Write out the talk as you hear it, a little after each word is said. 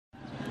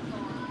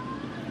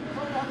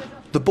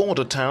The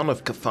border town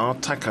of Kfar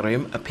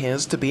Takharim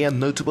appears to be a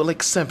notable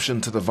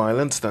exception to the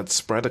violence that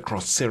spread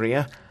across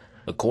Syria.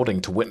 According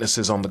to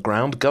witnesses on the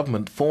ground,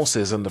 government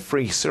forces and the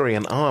Free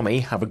Syrian Army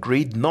have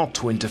agreed not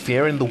to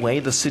interfere in the way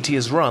the city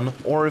is run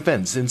or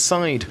events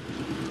inside.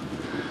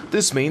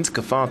 This means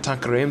Kfar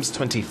Takharim's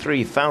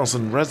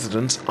 23,000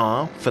 residents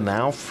are, for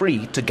now,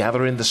 free to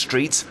gather in the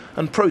streets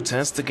and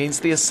protest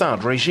against the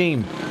Assad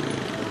regime.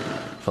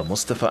 For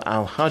Mustafa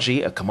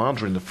al-Haji, a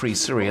commander in the Free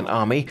Syrian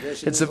Army,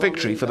 it's a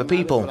victory for the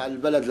people.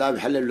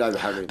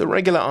 The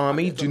regular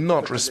army do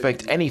not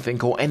respect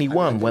anything or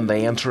anyone when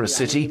they enter a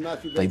city.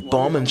 They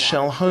bomb and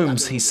shell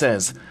homes, he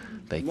says.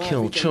 They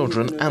kill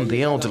children and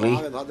the elderly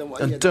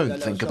and don't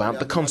think about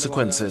the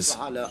consequences.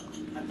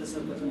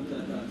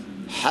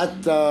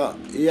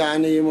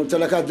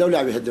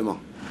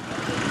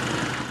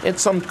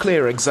 It's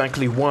unclear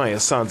exactly why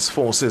Assad's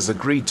forces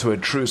agreed to a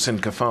truce in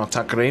Kfar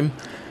Takharim.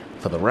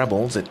 For the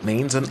rebels, it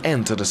means an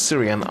end to the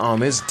Syrian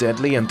army's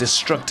deadly and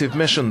destructive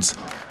missions,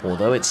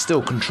 although it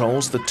still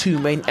controls the two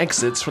main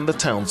exits from the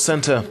town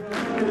centre.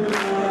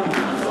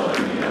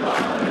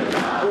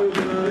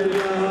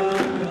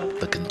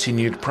 The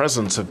continued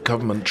presence of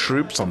government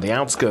troops on the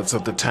outskirts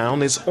of the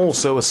town is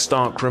also a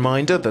stark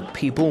reminder that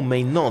people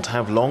may not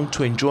have long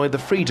to enjoy the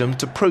freedom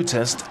to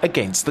protest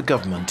against the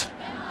government.